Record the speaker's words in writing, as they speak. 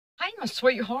Hey, my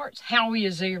sweethearts, how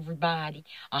is everybody?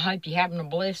 I hope you're having a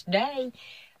blessed day.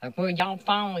 Well, y'all,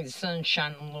 finally the sun's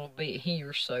shining a little bit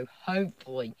here, so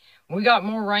hopefully, we got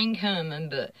more rain coming,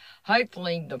 but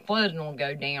hopefully the flooding will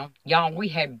go down. Y'all, we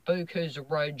had bukus of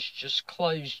roads just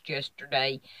closed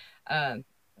yesterday,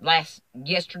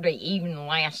 yesterday evening,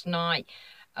 last night.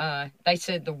 They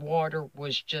said the water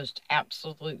was just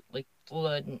absolutely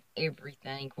flooding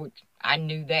everything, which I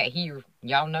knew that here.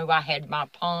 Y'all know I had my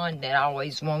pond that I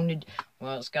always wanted.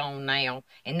 Well, it's gone now.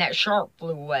 And that shark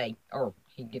flew away. Or,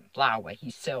 he didn't fly away.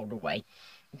 He sailed away.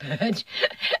 But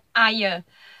I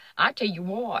tell you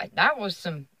what, that was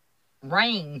some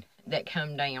rain that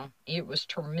come down. It was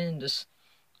tremendous.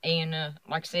 And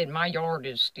like I said, my yard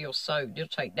is still soaked. It'll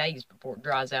take days before it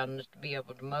dries out enough to be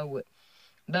able to mow it.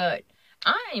 But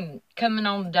I'm coming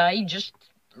on today, just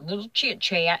a little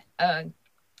chit-chat.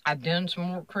 I've done some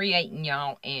more creating,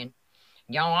 y'all, and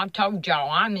y'all, I've told y'all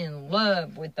I'm in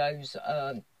love with those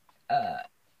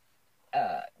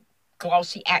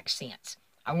glossy accents.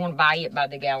 I want to buy it by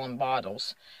the gallon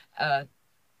bottles. I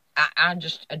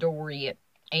just adore it,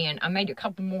 and I made a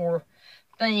couple more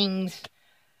things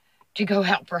to go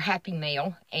out for Happy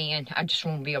Mail, and I just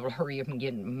want to be able to hurry up and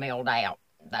get them mailed out.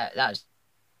 That's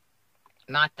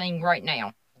my thing right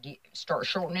now. Start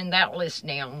shortening that list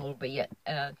down a little bit.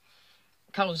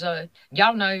 Because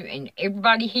y'all know, and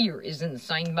everybody here is in the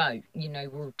same boat. You know,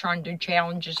 we're trying to do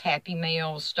challenges, Happy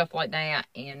Meals, stuff like that.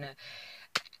 And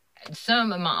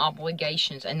some of my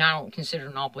obligations, and I don't consider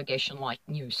an obligation like,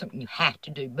 you know, something you have to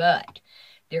do, but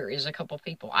there is a couple of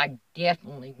people I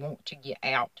definitely want to get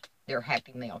out their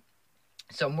Happy Meal.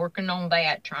 So I'm working on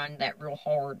that, trying that real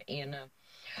hard. And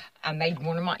I made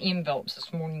one of my envelopes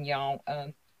this morning, y'all.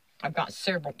 I've got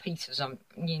several pieces.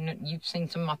 You've seen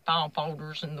some of my file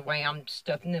folders and the way I'm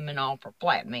stuffing them in all for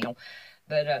flat mail.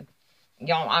 But,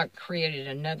 y'all, I created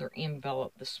another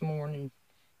envelope this morning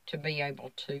to be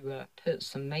able to put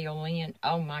some mail in.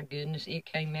 Oh, my goodness, it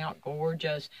came out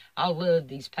gorgeous. I love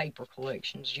these paper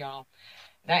collections, y'all.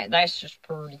 That's just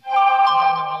pretty.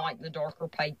 I like the darker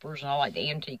papers, and I like the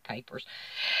antique papers.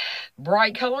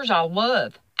 Bright colors, I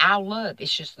love.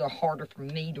 It's just they're harder for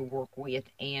me to work with,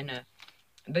 and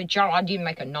but y'all, I did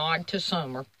make a nod to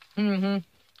summer. I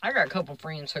got a couple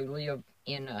friends who live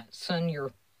in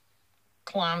sunnier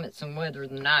climates and weather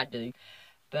than I do.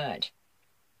 But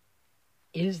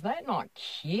is that not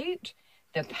cute?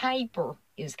 The paper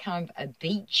is kind of a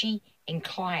beachy and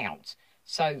clouds.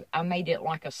 So I made it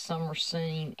like a summer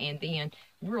scene, and then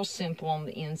real simple on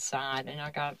the inside, and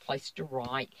I got a place to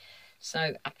write.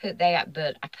 So I put that,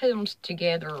 but I put them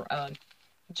together,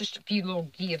 just a few little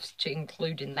gifts to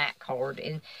include in that card.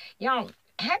 And y'all,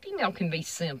 Happy Mail can be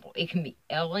simple. It can be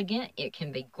elegant. It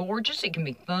can be gorgeous. It can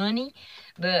be funny.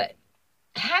 But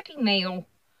Happy Mail,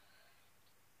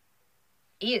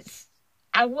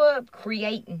 I love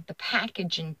creating the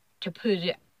packaging to put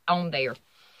it on there.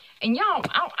 And y'all,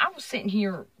 I was sitting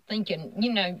here thinking,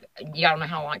 you know, y'all know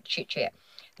how I like to chit-chat.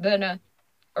 But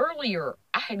earlier,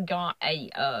 I had got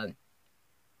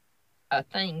a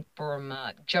thing from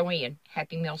Joanne,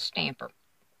 Happy Meal Stamper.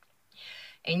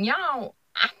 And y'all,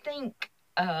 I think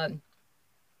her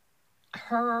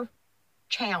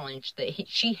challenge that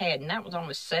she had, and that was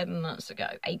almost 8 months ago.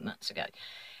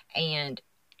 And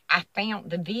I found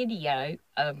the video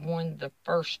of one of the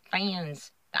first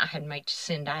fans that I had made to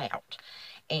send out.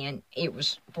 And it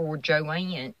was for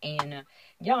Joanne. And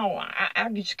y'all, I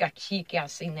just got to see y'all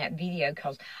seen that video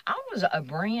because I was a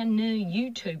brand new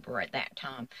YouTuber at that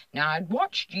time. Now, I'd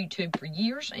watched YouTube for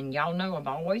years, and y'all know I've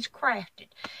always crafted.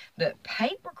 But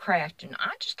paper crafting,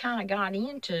 I just kind of got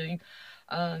into.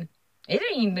 It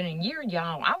ain't even been a year,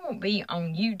 y'all. I won't be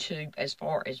on YouTube as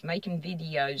far as making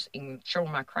videos and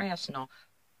showing my crafts and all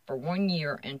for 1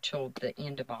 year until the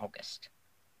end of August.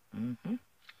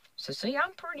 So, see,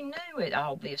 I'm pretty new at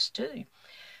all this, too.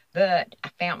 But I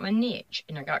found my niche,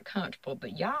 and I got comfortable.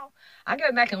 But, y'all, I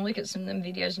go back and look at some of them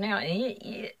videos now, and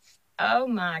it's, oh,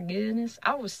 my goodness.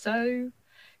 I was so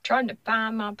trying to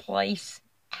find my place,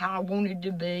 how I wanted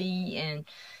to be, and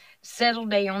settle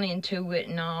down into it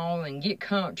and all, and get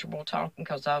comfortable talking,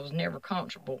 because I was never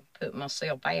comfortable putting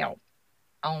myself out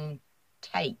on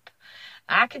tape.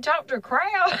 I could talk to a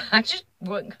crowd. I just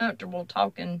wasn't comfortable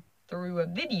talking through a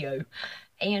video.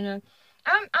 And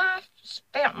I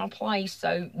found my place.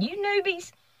 So you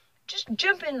newbies, just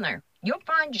jump in there. You'll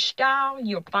find your style.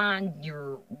 You'll find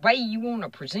your way you want to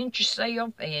present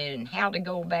yourself and how to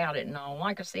go about it and all.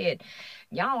 Like I said,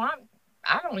 y'all,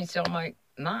 I don't even celebrate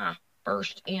my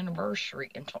first anniversary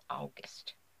until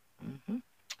August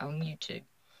on YouTube.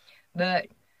 But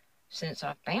since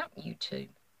I found YouTube,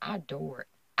 I adore it.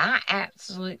 I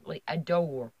absolutely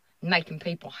adore making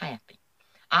people happy.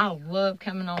 I love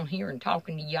coming on here and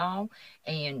talking to y'all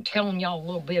and telling y'all a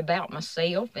little bit about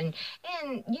myself. And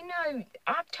you know,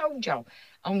 I've told y'all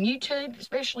on YouTube,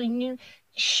 especially you,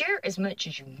 share as much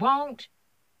as you want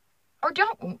or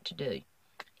don't want to do.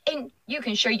 And you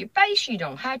can show your face. You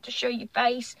don't have to show your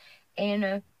face.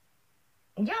 And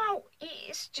y'all,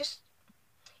 it's just,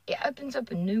 it opens up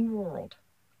a new world.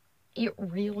 It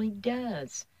really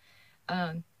does.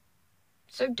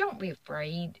 So don't be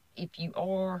afraid if you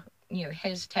are, you know,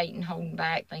 hesitating, holding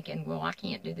back, thinking, well, I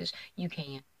can't do this. You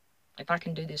can. If I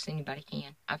can do this, anybody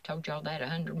can. I've told y'all that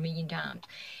 100 million times.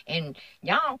 And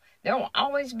y'all, there will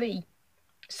always be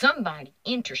somebody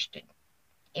interested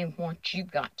in what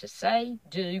you've got to say,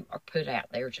 do, or put out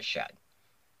there to show.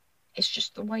 It's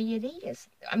just the way it is.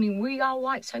 I mean, we all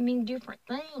like so many different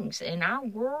things, and our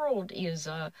world is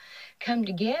come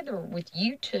together with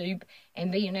YouTube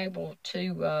and being able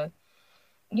to,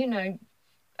 you know,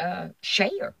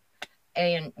 share.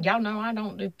 And y'all know I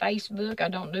don't do Facebook. I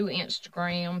don't do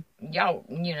Instagram. Y'all,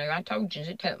 you know, I told you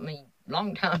it took me a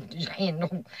long time to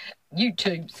handle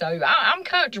YouTube. So I'm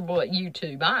comfortable at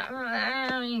YouTube.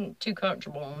 I ain't too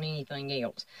comfortable on anything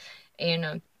else.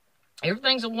 And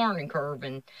everything's a learning curve.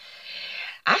 And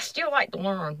I still like to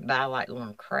learn, but I like to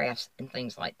learn crafts and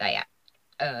things like that.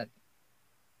 I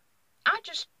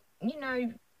just, you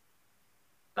know,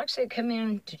 like I said, come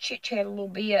in to chit chat a little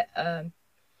bit.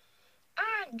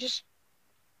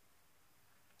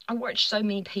 I watched so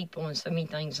many people and so many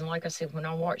things, and like I said, when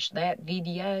I watched that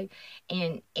video,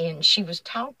 and she was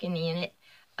talking in it,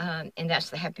 and that's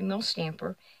the Happy Meal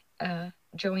Stamper,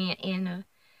 Joanne, and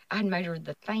I had made her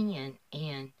the fan,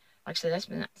 and like I said, that's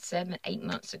been like 7-8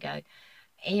 months ago,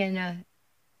 and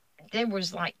there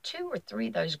was like 2 or 3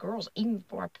 of those girls, even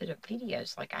before I put up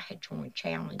videos, like I had joined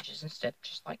challenges and stuff,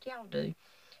 just like y'all do,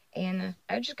 and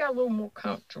I just got a little more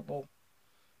comfortable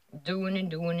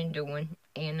doing,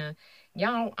 and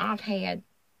y'all, I've had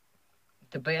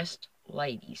the best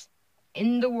ladies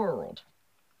in the world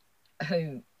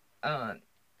who have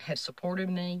supported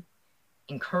me,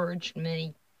 encouraged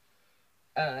me,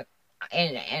 and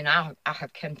I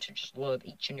have come to just love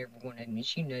each and every one of them,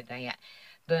 as you know that.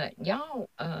 But y'all,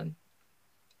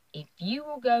 if you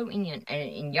will go in,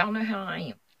 and y'all know how I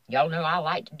am, y'all know I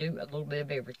like to do a little bit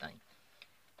of everything.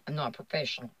 I'm not a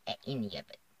professional at any of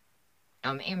it.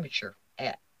 I'm amateur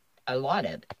at a lot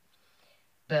of it.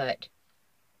 But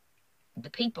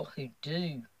the people who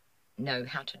do know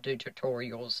how to do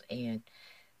tutorials and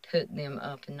put them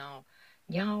up and all,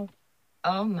 y'all,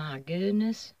 oh my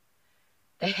goodness,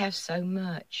 they have so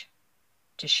much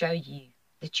to show you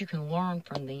that you can learn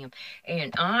from them.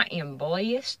 And I am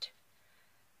blessed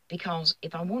because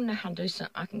if I want to know how to do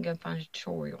something, I can go find a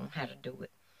tutorial on how to do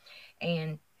it.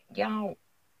 And y'all,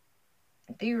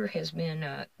 there has been,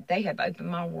 they have opened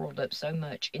my world up so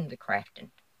much in the crafting,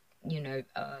 you know,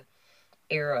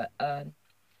 era.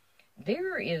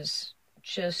 There is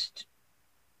just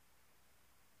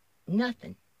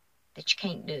nothing that you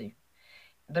can't do.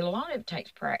 But a lot of it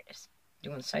takes practice,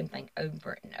 doing the same thing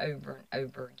over and over and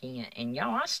over again. And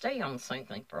y'all, I stay on the same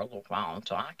thing for a little while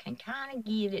until I can kind of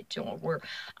get it to where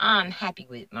I'm happy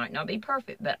with it. Might not be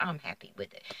perfect, but I'm happy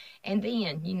with it. And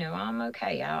then, you know, I'm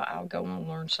okay. I'll go and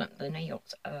learn something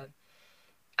else.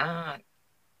 I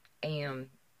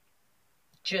am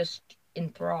just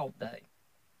enthralled, though,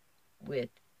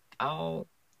 with all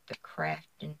the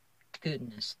crafting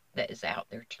goodness that is out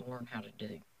there to learn how to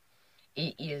do.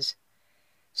 It is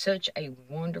such a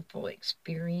wonderful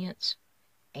experience,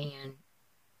 and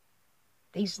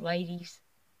these ladies,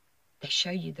 they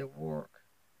show you their work.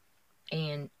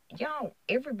 And y'all,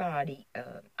 everybody,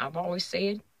 I've always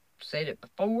said it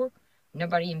before,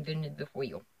 nobody invented the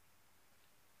wheel.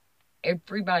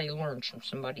 Everybody learns from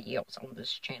somebody else on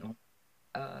this channel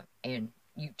and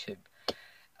YouTube.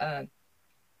 None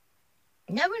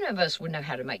of us would know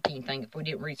how to make anything if we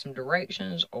didn't read some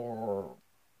directions or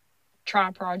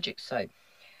try projects. So,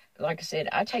 like I said,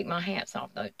 I take my hats off,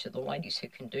 though, to the ladies who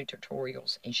can do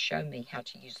tutorials and show me how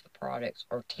to use the products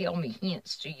or tell me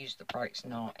hints to use the products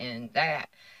and all. And that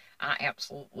I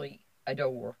absolutely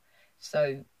adore.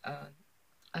 So,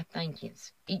 I thank you,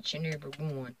 each and every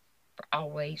one, for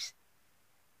always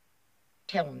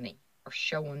telling me or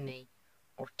showing me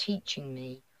or teaching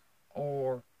me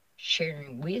or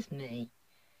sharing with me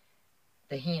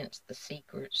the hints, the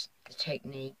secrets, the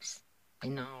techniques,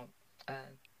 and all.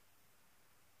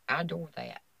 I adore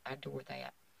that. I adore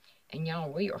that. And y'all,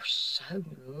 we are so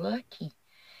lucky.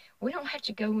 We don't have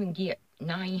to go and get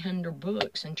 900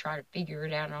 books and try to figure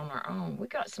it out on our own. We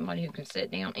got somebody who can sit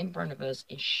down in front of us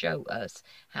and show us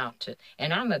how to.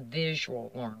 And I'm a visual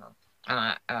learner.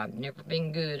 I've never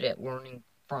been good at learning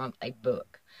from a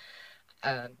book.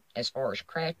 As far as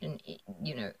crafting,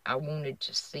 you know, I wanted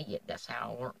to see it. That's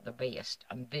how I learned the best.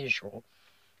 I'm visual.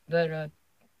 But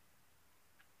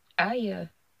like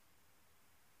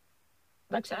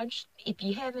I said, if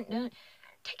you haven't done it,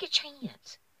 take a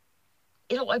chance.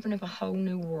 It'll open up a whole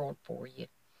new world for you.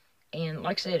 And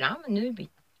like I said, I'm a newbie.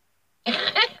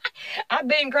 I've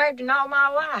been crafting all my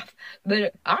life,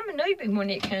 but I'm a newbie when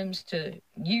it comes to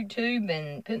YouTube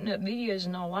and putting up videos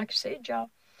and all. Like I said, y'all,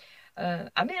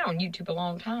 I've been on YouTube a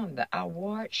long time, but I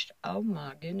watched, oh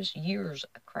my goodness, years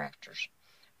of crafters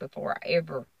before I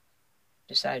ever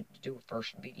decided to do a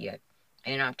first video.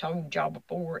 And I've told y'all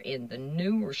before, and the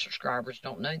newer subscribers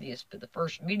don't know this, but the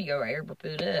first video I ever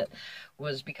put up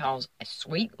was because a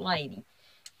sweet lady,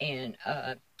 and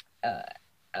I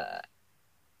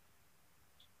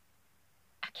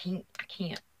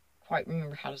can't quite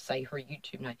remember how to say her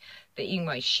YouTube name, but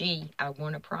anyway, I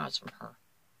won a prize from her,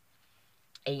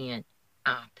 and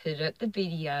I put up the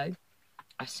video.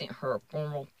 I sent her a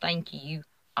formal thank you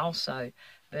also,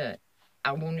 but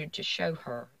I wanted to show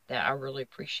her that I really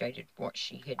appreciated what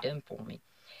she had done for me.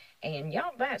 And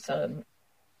y'all, that's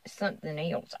something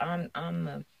else. I'm kind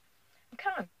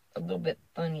of a little bit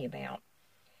funny about.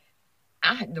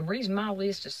 The reason my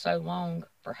list is so long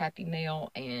for Happy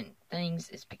Mail and things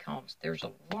is because there's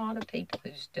a lot of people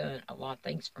who's done a lot of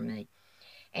things for me.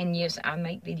 And yes, I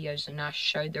make videos and I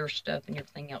show their stuff and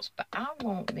everything else, but I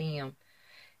want them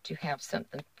to have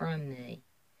something from me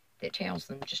that tells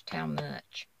them just how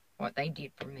much what they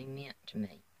did for me meant to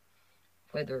me.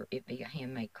 Whether it be a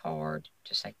handmade card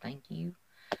to say thank you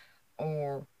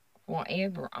or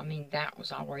whatever. I mean, that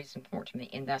was always important to me,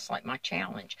 and that's like my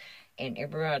challenge. And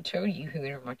everybody I tell you who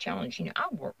entered my challenge, you know, I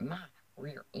worked my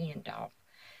rear end off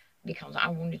because I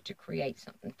wanted to create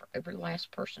something for every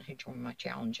last person who joined my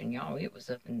challenge. And y'all, it was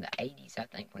up in the 80s, I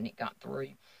think, when it got through.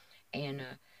 And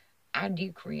I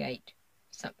did create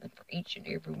something for each and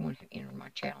every one who entered my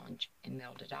challenge and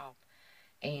mailed it off.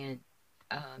 And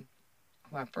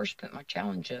when I first put my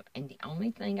challenge up, and the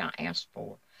only thing I asked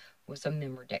for was a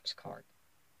Memorex card.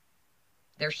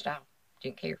 Their style.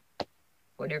 Didn't care.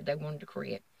 Whatever they wanted to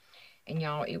create. And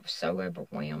y'all, it was so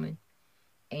overwhelming.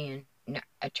 And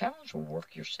a challenge will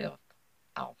work yourself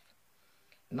off.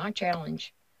 My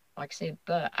challenge, like I said,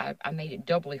 but I made it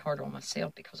doubly hard on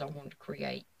myself because I wanted to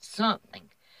create something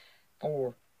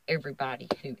for everybody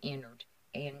who entered.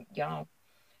 And y'all,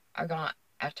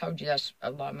 I told you that's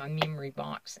a lot of my memory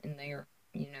box in there,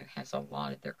 you know, has a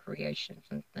lot of their creations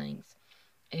and things.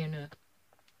 And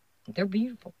they're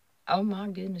beautiful. Oh my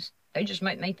goodness. They just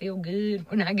make me feel good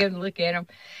when I go to look at them.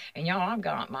 And y'all, I've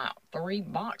got my 3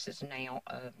 boxes now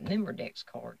of Memorex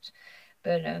cards.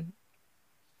 But,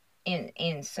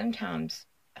 and sometimes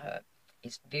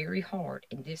it's very hard.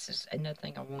 And this is another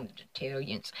thing I wanted to tell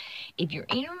you. If you're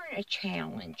entering a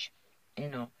challenge, you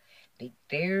know, be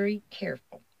very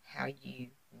careful how you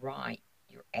write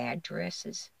your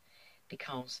addresses,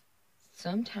 because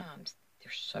sometimes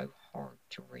they're so hard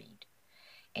to read.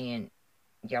 And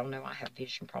y'all know I have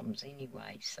vision problems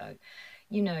anyway, so,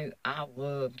 you know, I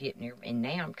love getting there. And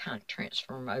now I'm kind of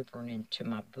transferring over into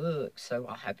my book, so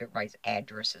I'll have everybody's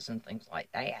addresses and things like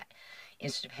that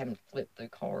instead of having to flip through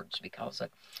cards. Because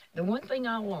the one thing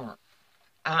I learned,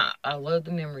 I love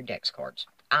the Memorex cards.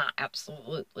 I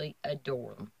absolutely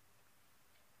adore them.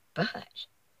 But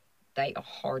they are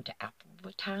hard to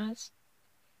alphabetize.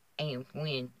 And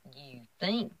when you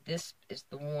think this is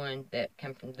the one that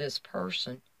come from this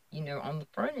person, you know, on the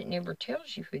front it never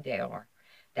tells you who they are.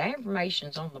 That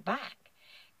information's on the back.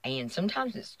 And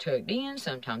sometimes it's tucked in,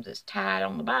 sometimes it's tied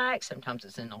on the back, sometimes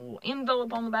it's in a little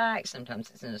envelope on the back, sometimes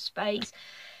it's in a space.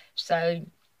 So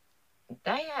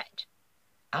that,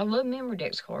 I love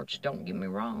Memorex cards, don't get me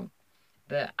wrong.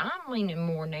 But I'm leaning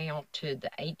more now to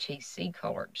the ATC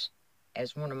cards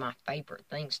as one of my favorite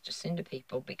things to send to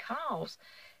people, because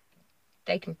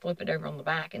they can flip it over on the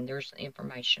back and there's the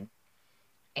information.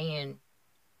 And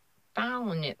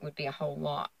filing it would be a whole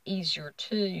lot easier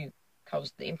too,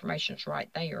 because the information's right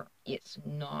there. It's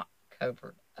not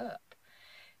covered up,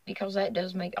 because that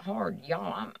does make it hard.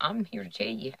 Y'all, I'm here to tell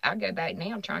you, I go back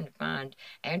now trying to find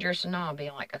address and I'll be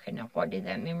like, okay, now what did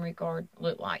that memory card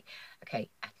look like? Okay,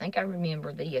 I think I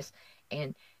remember this.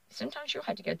 And sometimes you'll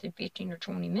have to go through 15 or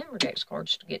 20 Memorex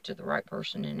cards to get to the right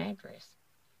person and address.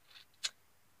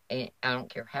 And I don't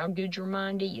care how good your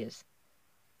mind is.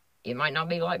 It might not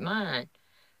be like mine,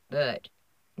 but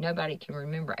nobody can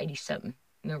remember 80-something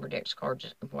Memorex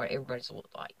cards of what everybody's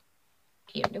looked like.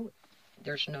 Can't do it.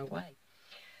 There's no way.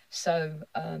 So,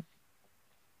 and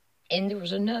there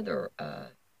was another,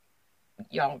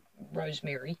 y'all,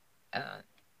 Rosemary,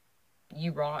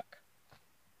 You Rock,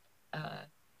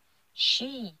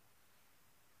 she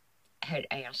had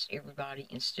asked everybody,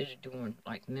 instead of doing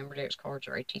like Memorex cards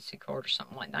or ATC card or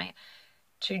something like that,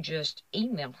 to just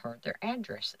email her their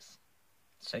addresses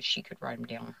so she could write them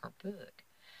down in her book.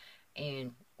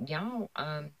 And y'all,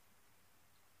 I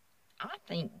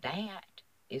think that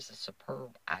is a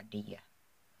superb idea.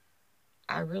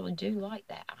 I really do like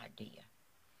that idea.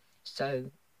 So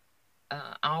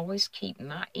I always keep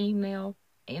my email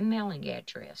and mailing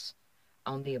address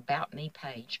on the About Me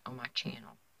page on my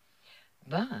channel.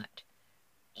 But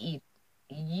if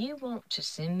you want to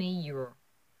send me your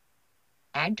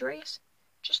address,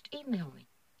 just email me.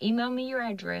 Email me your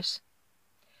address.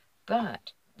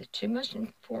 But the two most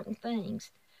important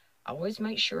things, always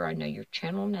make sure I know your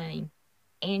channel name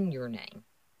and your name.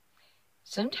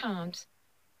 Sometimes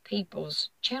people's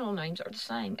channel names are the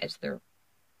same as their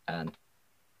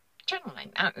channel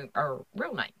name or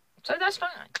real name. So that's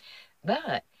fine.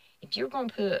 But if you're going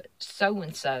to put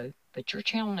so-and-so, but your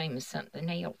channel name is something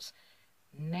else,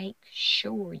 make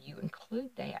sure you include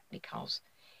that, because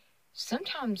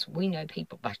sometimes we know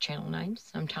people by channel names.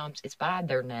 Sometimes it's by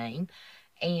their name.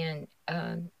 And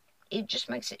it just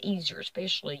makes it easier,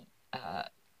 especially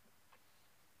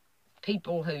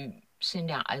people who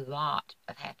send out a lot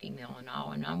of happy mail and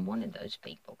all, and I'm one of those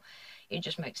people. It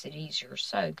just makes it easier.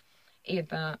 So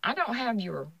if I don't have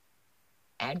your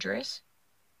address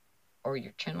or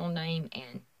your channel name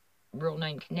and real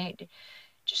name connected,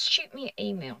 just shoot me an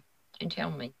email and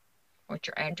tell me what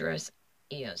your address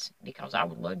is, because I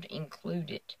would love to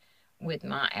include it with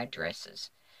my addresses.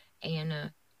 And,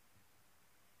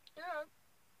 you know,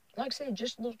 like I said,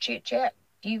 just a little chit-chat,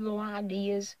 few little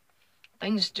ideas,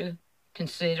 things to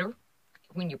consider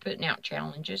when you're putting out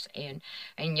challenges. And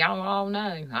y'all all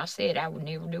know, I said I would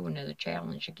never do another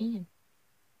challenge again.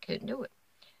 Couldn't do it.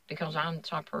 Because I'm the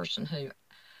type of person who,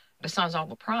 besides all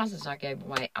the prizes I gave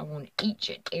away, I want each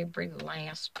and every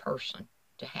last person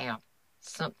to have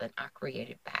something I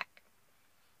created back.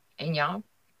 And y'all,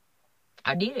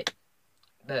 I did it.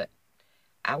 But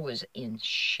I was in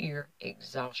sheer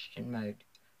exhaustion mode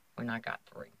when I got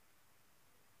through.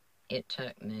 It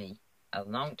took me a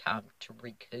long time to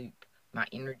recoup my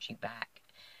energy back.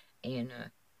 And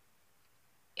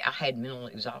I had mental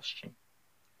exhaustion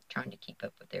trying to keep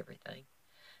up with everything.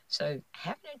 So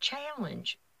having a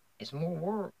challenge is more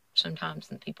work sometimes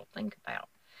than people think about,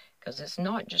 because it's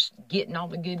not just getting all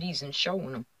the goodies and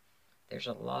showing them. There's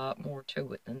a lot more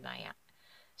to it than that.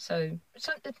 So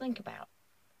something to think about.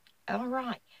 All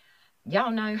right.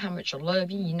 Y'all know how much I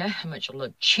love you. You know how much I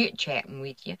love chit-chatting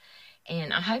with you.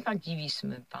 And I hope I give you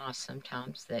some advice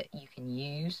sometimes that you can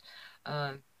use.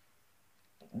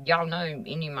 Y'all know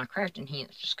any of my crafting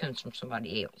hints just comes from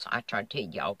somebody else. I try to tell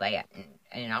y'all that.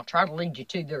 And I'll try to lead you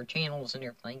to their channels and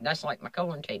everything. That's like my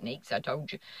coloring techniques. I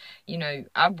told you. You know,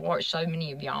 I've watched so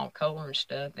many of y'all color and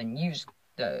stuff and use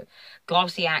the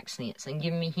glossy accents and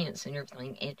give me hints and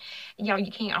everything. And y'all,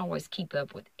 you can't always keep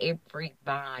up with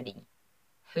everybody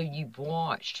who you've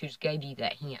watched who's gave you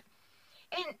that hint.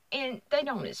 And they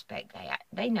don't expect that.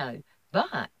 They know.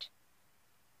 But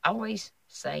always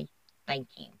say thank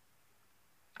you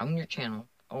on your channel,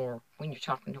 or when you're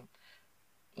talking to them,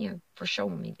 you know, for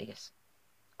showing me this,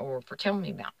 or for telling me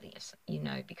about this, you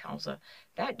know, because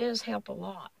that does help a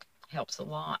lot. Helps a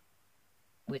lot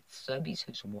with subbies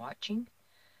who's watching,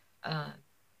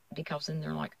 because then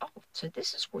they're like, oh, so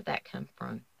this is where that come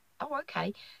from. Oh,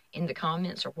 okay. In the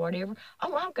comments or whatever,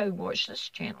 oh, I'll go watch this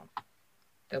channel.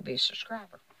 They'll be a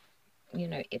subscriber. You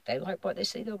know, if they like what they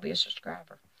see, they'll be a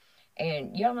subscriber.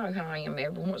 And y'all know how I am.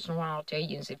 Every once in a while I'll tell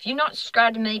you, if you're not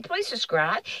subscribed to me, please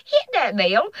subscribe. Hit that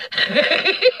bell.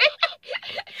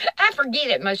 I forget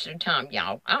it most of the time,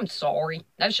 y'all. I'm sorry.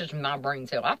 That's just my brain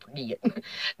cell. I forget.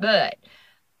 But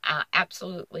I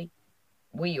absolutely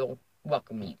will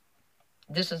welcome you.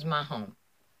 This is my home.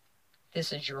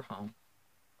 This is your home.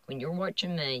 When you're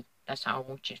watching me, that's how I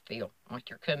want you to feel. Like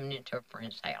you're coming into a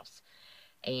friend's house.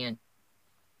 And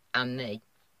I'm me.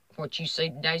 What you see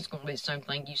today is going to be the same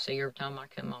thing you see every time I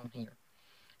come on here.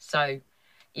 So,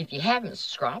 if you haven't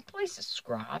subscribed, please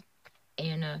subscribe.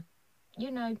 And,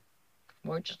 you know,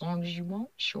 watch as long as you want,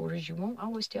 short as you want. I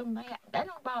always tell them that. That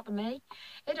don't bother me.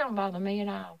 It don't bother me at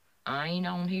all. I ain't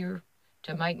on here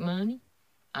to make money.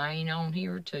 I ain't on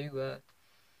here to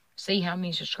see how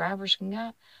many subscribers can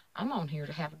get. I'm on here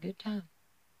to have a good time.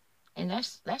 And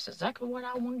that's exactly what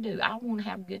I want to do. I want to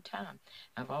have a good time.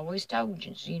 I've always told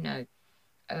you, you know,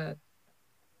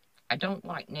 I don't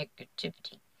like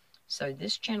negativity. So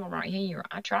this channel right here,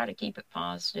 I try to keep it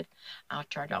positive. I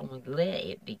try to only let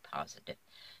it be positive.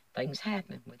 Things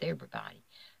happen with everybody.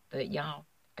 But y'all,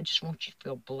 I just want you to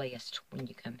feel blessed when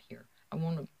you come here. I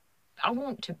want to I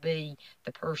want to be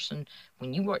the person,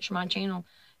 when you watch my channel,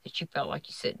 that you felt like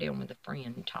you sit down with a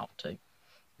friend and talk to.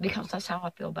 Because that's how I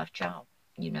feel about y'all.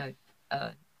 You know,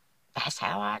 that's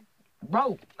how I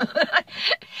roll.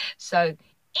 So,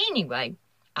 anyway,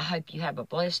 I hope you have a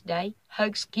blessed day.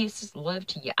 Hugs, kisses, love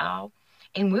to you all.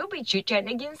 And we'll be chit-chatting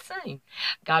again soon.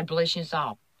 God bless you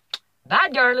all. Bye,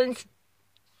 darlings.